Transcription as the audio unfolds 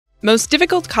Most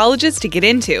difficult colleges to get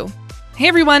into. Hey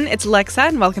everyone, it's Alexa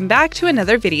and welcome back to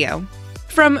another video.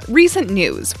 From recent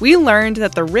news, we learned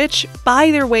that the rich buy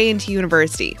their way into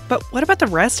university, but what about the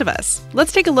rest of us?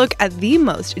 Let's take a look at the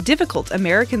most difficult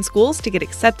American schools to get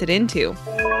accepted into.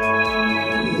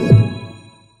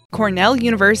 Cornell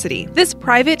University. This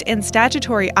private and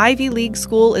statutory Ivy League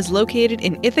school is located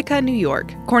in Ithaca, New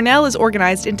York. Cornell is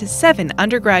organized into 7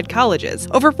 undergrad colleges.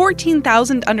 Over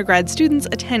 14,000 undergrad students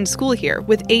attend school here,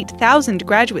 with 8,000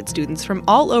 graduate students from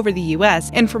all over the U.S.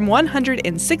 and from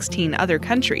 116 other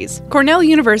countries. Cornell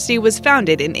University was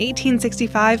founded in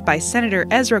 1865 by Senator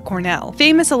Ezra Cornell.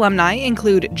 Famous alumni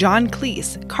include John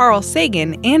Cleese, Carl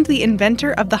Sagan, and the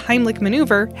inventor of the Heimlich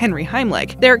maneuver, Henry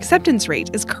Heimlich. Their acceptance rate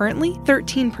is currently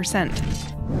 13%.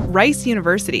 Rice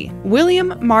University.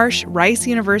 William Marsh Rice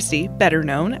University, better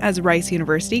known as Rice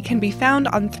University, can be found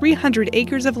on 300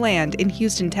 acres of land in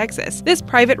Houston, Texas. This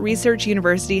private research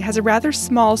university has a rather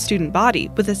small student body,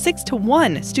 with a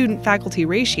 6-to-1 student-faculty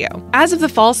ratio. As of the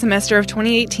fall semester of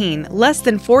 2018, less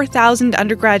than 4,000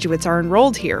 undergraduates are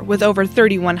enrolled here, with over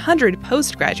 3,100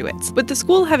 postgraduates. With the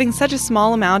school having such a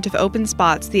small amount of open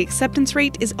spots, the acceptance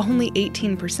rate is only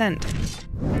 18%.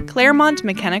 Claremont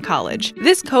McKenna College.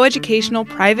 This coeducational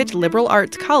private liberal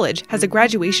arts college has a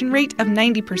graduation rate of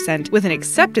 90% with an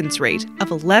acceptance rate of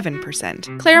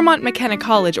 11%. Claremont McKenna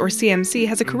College, or CMC,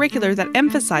 has a curricular that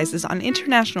emphasizes on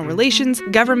international relations,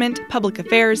 government, public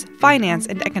affairs, finance,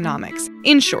 and economics.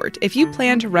 In short, if you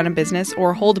plan to run a business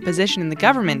or hold a position in the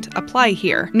government, apply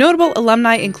here. Notable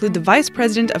alumni include the vice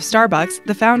president of Starbucks,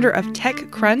 the founder of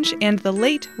TechCrunch, and the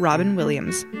late Robin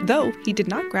Williams, though he did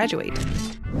not graduate.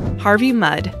 Harvey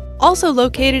Mudd. Also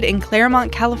located in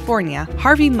Claremont, California,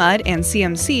 Harvey Mudd and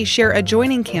CMC share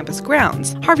adjoining campus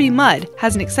grounds. Harvey Mudd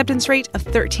has an acceptance rate of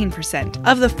 13%.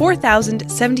 Of the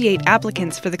 4,078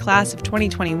 applicants for the class of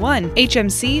 2021,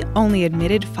 HMC only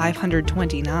admitted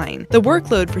 529. The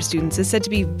workload for students is said to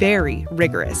be very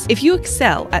rigorous. If you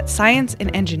excel at science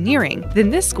and engineering, then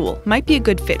this school might be a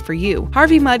good fit for you.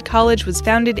 Harvey Mudd College was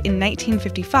founded in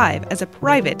 1955 as a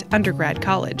private undergrad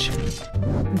college.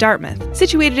 Dartmouth.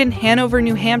 Situated in Hanover,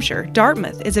 New Hampshire,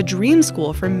 Dartmouth is a dream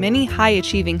school for many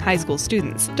high-achieving high school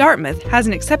students. Dartmouth has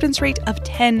an acceptance rate of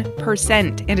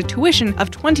 10% and a tuition of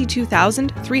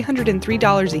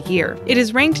 $22,303 a year. It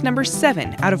is ranked number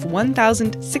 7 out of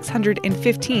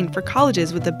 1,615 for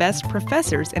colleges with the best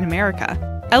professors in America.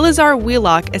 Eleazar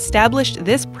Wheelock established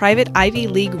this private Ivy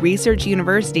League research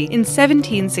university in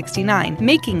 1769,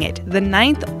 making it the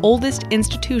 9th oldest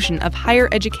institution of higher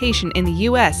education in the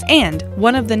U.S. and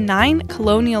one of the 9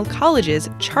 colonial colleges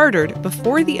chartered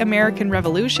before the American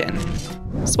Revolution.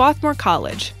 Swarthmore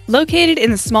College. Located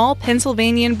in the small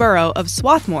Pennsylvanian borough of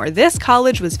Swarthmore, this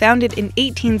college was founded in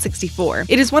 1864.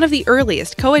 It is one of the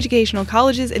earliest coeducational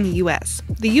colleges in the U.S.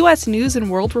 The U.S. News &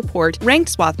 World Report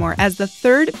ranked Swarthmore as the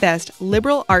 3rd best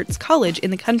liberal arts college in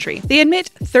the country. They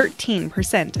admit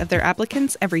 13% of their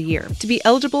applicants every year. To be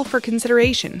eligible for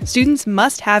consideration, students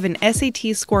must have an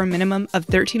SAT score minimum of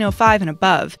 1305 and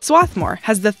above. Swarthmore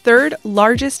has the 3rd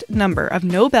largest number of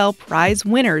Nobel Prize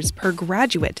winners per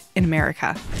graduate in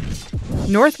America.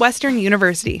 Northwestern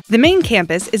University. The main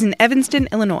campus is in Evanston,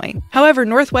 Illinois. However,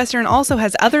 Northwestern also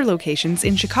has other locations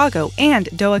in Chicago and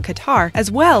Doha, Qatar, as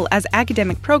well as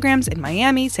academic programs in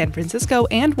Miami, San Francisco,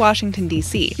 and Washington,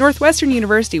 D.C. Northwestern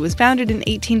University was founded in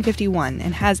 1851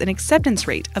 and has an acceptance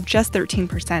rate of just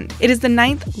 13%. It is the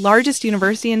 9th largest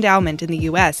university endowment in the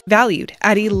U.S., valued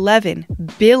at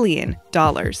 $11 billion.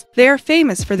 They are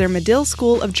famous for their Medill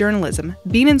School of Journalism,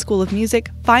 Beaman School of Music,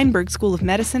 Feinberg School of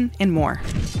Medicine, and more.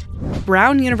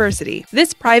 Brown University.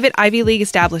 This private Ivy League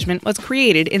establishment was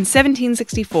created in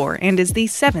 1764 and is the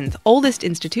 7th oldest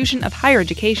institution of higher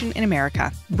education in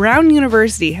America. Brown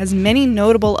University has many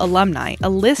notable alumni, a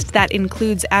list that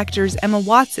includes actors Emma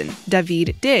Watson,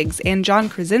 Daveed Diggs, and John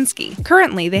Krasinski.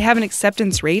 Currently, they have an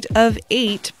acceptance rate of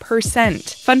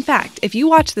 8%. Fun fact, if you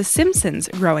watched The Simpsons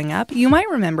growing up, you might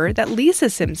remember that Lisa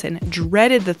Simpson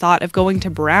dreaded the thought of going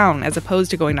to Brown as opposed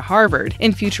to going to Harvard.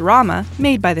 In Futurama,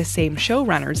 made by the same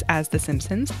showrunners as The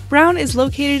Simpsons, Brown is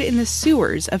located in the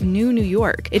sewers of New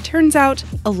York. It turns out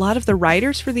a lot of the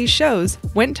writers for these shows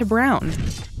went to Brown.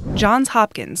 Johns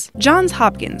Hopkins. Johns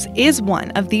Hopkins is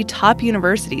one of the top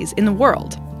universities in the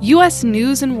world. U.S.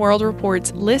 News & World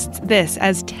Reports lists this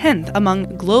as 10th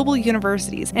among global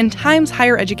universities, and Times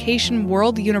Higher Education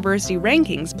World University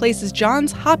Rankings places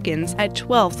Johns Hopkins at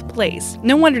 12th place.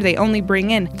 No wonder they only bring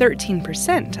in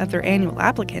 13% of their annual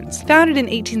applicants. Founded in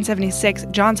 1876,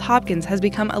 Johns Hopkins has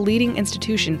become a leading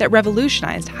institution that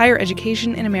revolutionized higher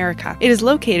education in America. It is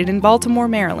located in Baltimore,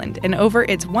 Maryland, and over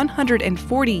its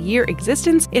 140-year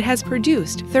existence, it has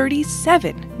produced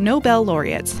 37 Nobel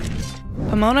laureates.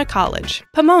 Pomona College.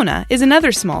 Pomona is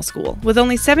another small school with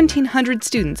only 1,700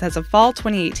 students as of fall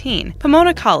 2018.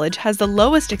 Pomona College has the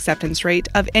lowest acceptance rate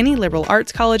of any liberal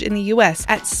arts college in the U.S.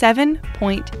 at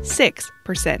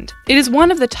 7.6%. It is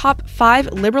one of the top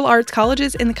 5 liberal arts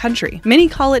colleges in the country. Many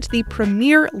call it the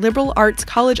premier liberal arts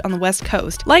college on the West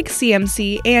Coast. Like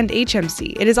CMC and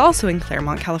HMC, it is also in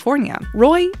Claremont, California.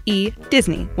 Roy E.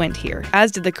 Disney went here,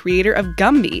 as did the creator of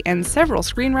Gumby and several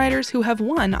screenwriters who have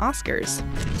won Oscars.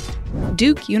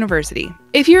 Duke University.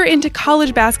 If you're into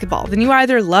college basketball, then you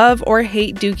either love or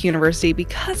hate Duke University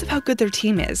because of how good their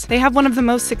team is. They have one of the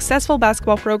most successful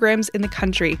basketball programs in the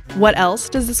country. What else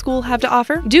does the school have to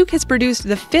offer? Duke has produced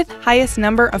the 5th highest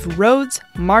number of Rhodes,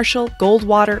 Marshall,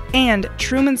 Goldwater, and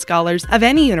Truman Scholars of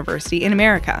any university in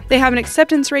America. They have an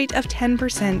acceptance rate of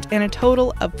 10% and a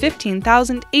total of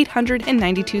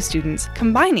 15,892 students,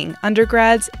 combining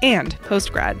undergrads and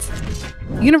postgrads.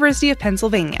 University of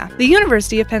Pennsylvania. The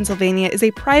University of Pennsylvania is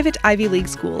a private Ivy League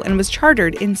school and was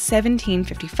chartered in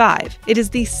 1755. It is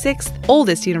the 6th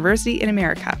oldest university in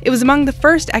America. It was among the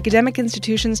first academic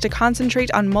institutions to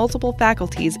concentrate on multiple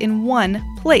faculties in one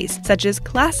place, such as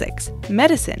classics,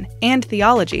 medicine, and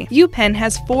theology. UPenn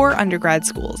has 4 undergrad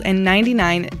schools and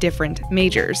 99 different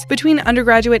majors. Between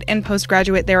undergraduate and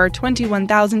postgraduate, there are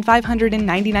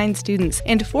 21,599 students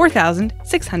and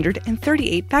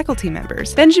 4,638 faculty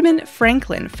members. Benjamin Franklin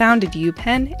founded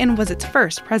UPenn and was its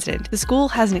first president. The school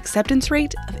has an acceptance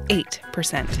rate of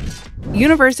 8%.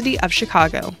 University of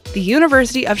Chicago. The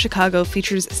University of Chicago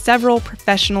features several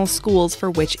professional schools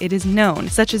for which it is known,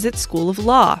 such as its School of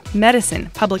Law, Medicine,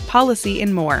 Public Policy,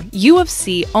 and more. U of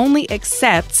C only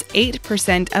accepts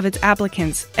 8% of its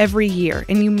applicants every year,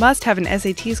 and you must have an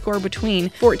SAT score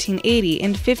between 1480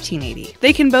 and 1580.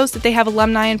 They can boast that they have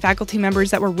alumni and faculty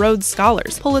members that were Rhodes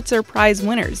Scholars, Pulitzer Prize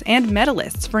winners, and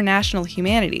medalists for national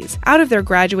humanities. Out of their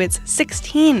graduates,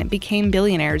 16 became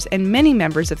billionaires, and many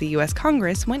members of the U.S.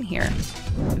 Congress went here.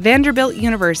 Vanderbilt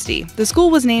University. The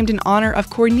school was named in honor of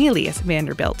Cornelius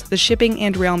Vanderbilt, the shipping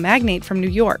and rail magnate from New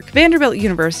York. Vanderbilt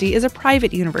University is a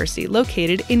private university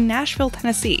located in Nashville,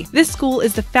 Tennessee. This school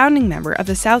is the founding member of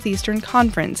the Southeastern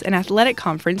Conference, an athletic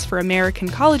conference for American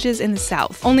colleges in the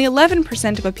South. Only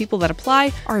 11% of the people that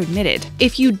apply are admitted.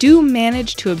 If you do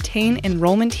manage to obtain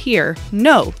enrollment here,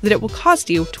 know that it will cost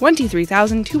you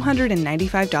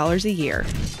 $23,295 a year.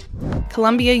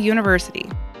 Columbia University.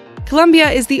 Columbia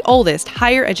is the oldest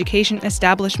higher education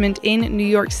establishment in New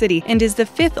York City and is the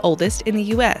 5th oldest in the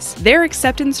U.S. Their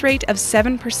acceptance rate of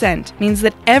 7% means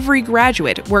that every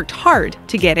graduate worked hard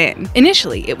to get in.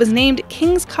 Initially, it was named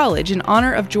King's College in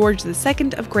honor of George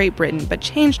II of Great Britain, but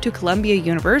changed to Columbia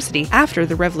University after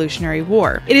the Revolutionary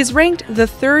War. It is ranked the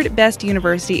 3rd best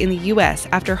university in the U.S.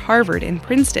 after Harvard and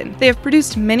Princeton. They have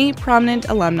produced many prominent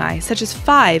alumni, such as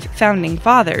 5 founding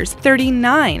fathers,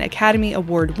 39 Academy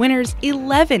Award winners,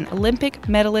 11 Olympic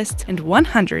medalists, and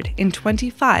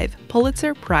 125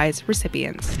 Pulitzer Prize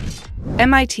recipients.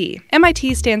 MIT.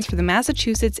 MIT stands for the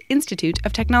Massachusetts Institute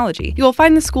of Technology. You will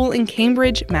find the school in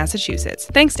Cambridge, Massachusetts.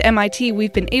 Thanks to MIT,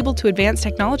 we've been able to advance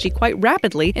technology quite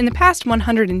rapidly in the past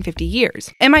 150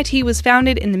 years. MIT was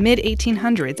founded in the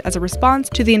mid-1800s as a response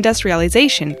to the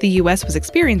industrialization the U.S. was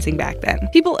experiencing back then.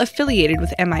 People affiliated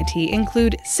with MIT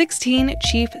include 16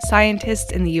 chief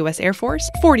scientists in the U.S. Air Force,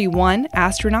 41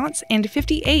 astronauts, and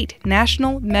 58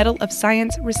 National Medal of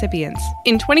Science recipients.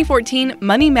 In 2014,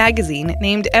 Money Magazine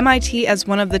named MIT as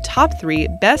one of the top 3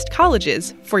 best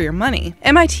colleges for your money.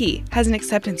 MIT has an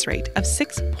acceptance rate of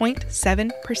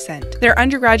 6.7%. Their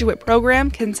undergraduate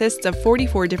program consists of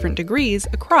 44 different degrees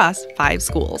across 5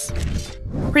 schools.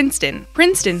 Princeton.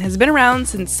 Princeton has been around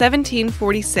since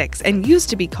 1746 and used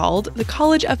to be called the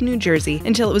College of New Jersey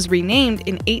until it was renamed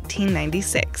in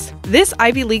 1896. This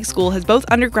Ivy League school has both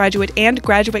undergraduate and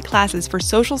graduate classes for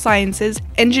social sciences,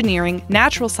 engineering,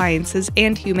 natural sciences,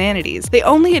 and humanities. They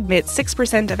only admit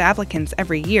 6% of applicants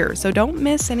every year, so don't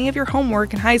miss any of your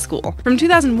homework in high school. From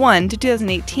 2001 to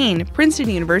 2018, Princeton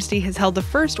University has held the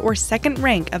 1st or 2nd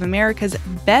rank of America's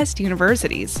best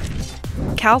universities.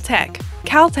 Caltech.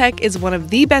 Caltech is one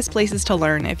of the best places to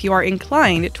learn if you are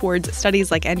inclined towards studies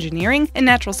like engineering and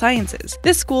natural sciences.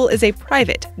 This school is a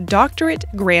private,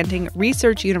 doctorate-granting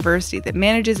research university that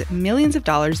manages millions of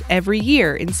dollars every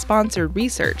year in sponsored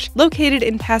research. Located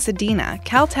in Pasadena,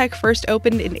 Caltech first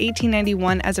opened in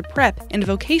 1891 as a prep and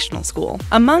vocational school.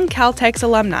 Among Caltech's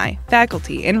alumni,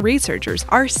 faculty, and researchers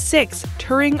are 6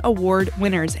 Turing Award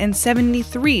winners and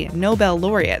 73 Nobel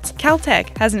laureates.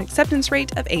 Caltech has an acceptance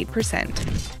rate of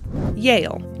 8%.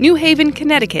 Yale. New Haven,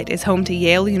 Connecticut is home to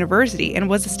Yale University and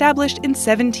was established in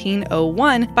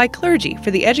 1701 by clergy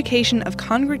for the education of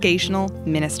congregational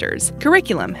ministers.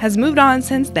 Curriculum has moved on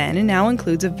since then and now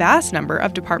includes a vast number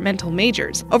of departmental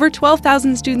majors. Over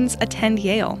 12,000 students attend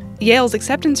Yale. Yale's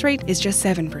acceptance rate is just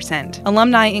 7%.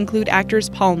 Alumni include actors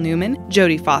Paul Newman,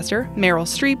 Jodie Foster, Meryl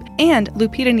Streep, and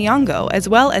Lupita Nyong'o, as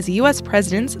well as U.S.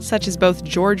 presidents such as both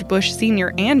George Bush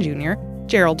Sr. and Jr.,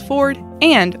 Gerald Ford,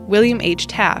 and William H.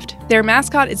 Taft. Their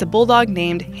mascot is a bulldog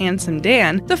named Handsome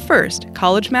Dan, the first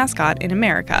college mascot in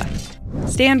America.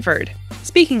 Stanford.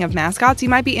 Speaking of mascots, you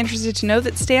might be interested to know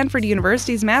that Stanford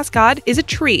University's mascot is a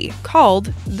tree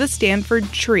called the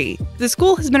Stanford Tree. The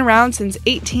school has been around since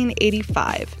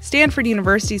 1885. Stanford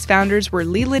University's founders were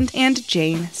Leland and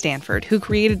Jane Stanford, who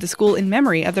created the school in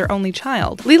memory of their only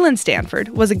child. Leland Stanford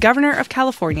was a governor of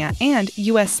California and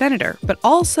U.S. senator, but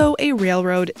also a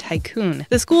railroad tycoon.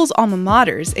 The school's alma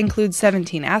maters include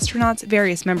 17 astronauts,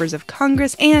 various members of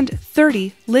Congress, and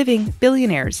 30 living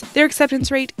billionaires. Their acceptance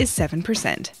rate is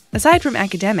 7%. Aside from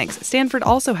academics, Stanford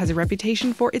also has a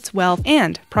reputation for its wealth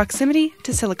and proximity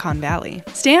to Silicon Valley.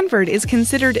 Stanford is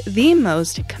considered the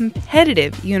most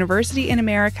competitive university in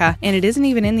America, and it isn't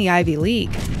even in the Ivy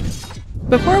League.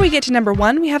 Before we get to number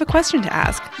 1, we have a question to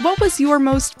ask. What was your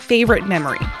most favorite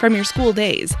memory from your school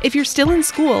days? If you're still in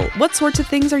school, what sorts of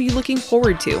things are you looking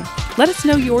forward to? Let us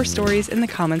know your stories in the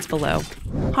comments below.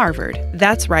 Harvard.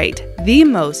 That's right. The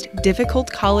most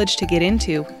difficult college to get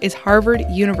into is Harvard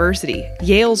University,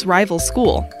 Yale's rival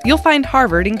school. You'll find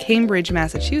Harvard in Cambridge,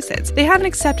 Massachusetts. They have an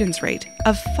acceptance rate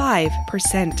of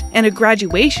 5% and a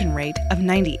graduation rate of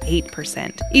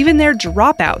 98%. Even their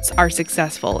dropouts are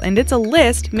successful, and it's a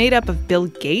list made up of Bill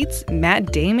Gates,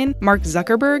 Matt Damon, Mark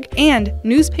Zuckerberg, and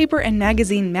newspaper and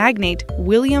magazine magnate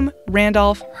William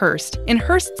Randolph Hearst. In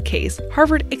Hearst's case,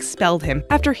 Harvard expelled him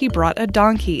after he brought a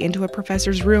donkey into a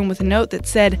professor's room with a note that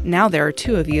said, "Now there are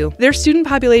 2 of you." Their student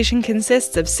population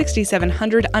consists of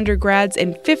 6,700 undergrads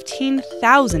and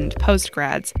 15,000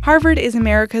 postgrads. Harvard is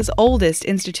America's oldest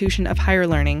institution of higher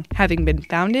learning, having been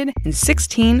founded in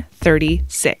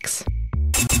 1636.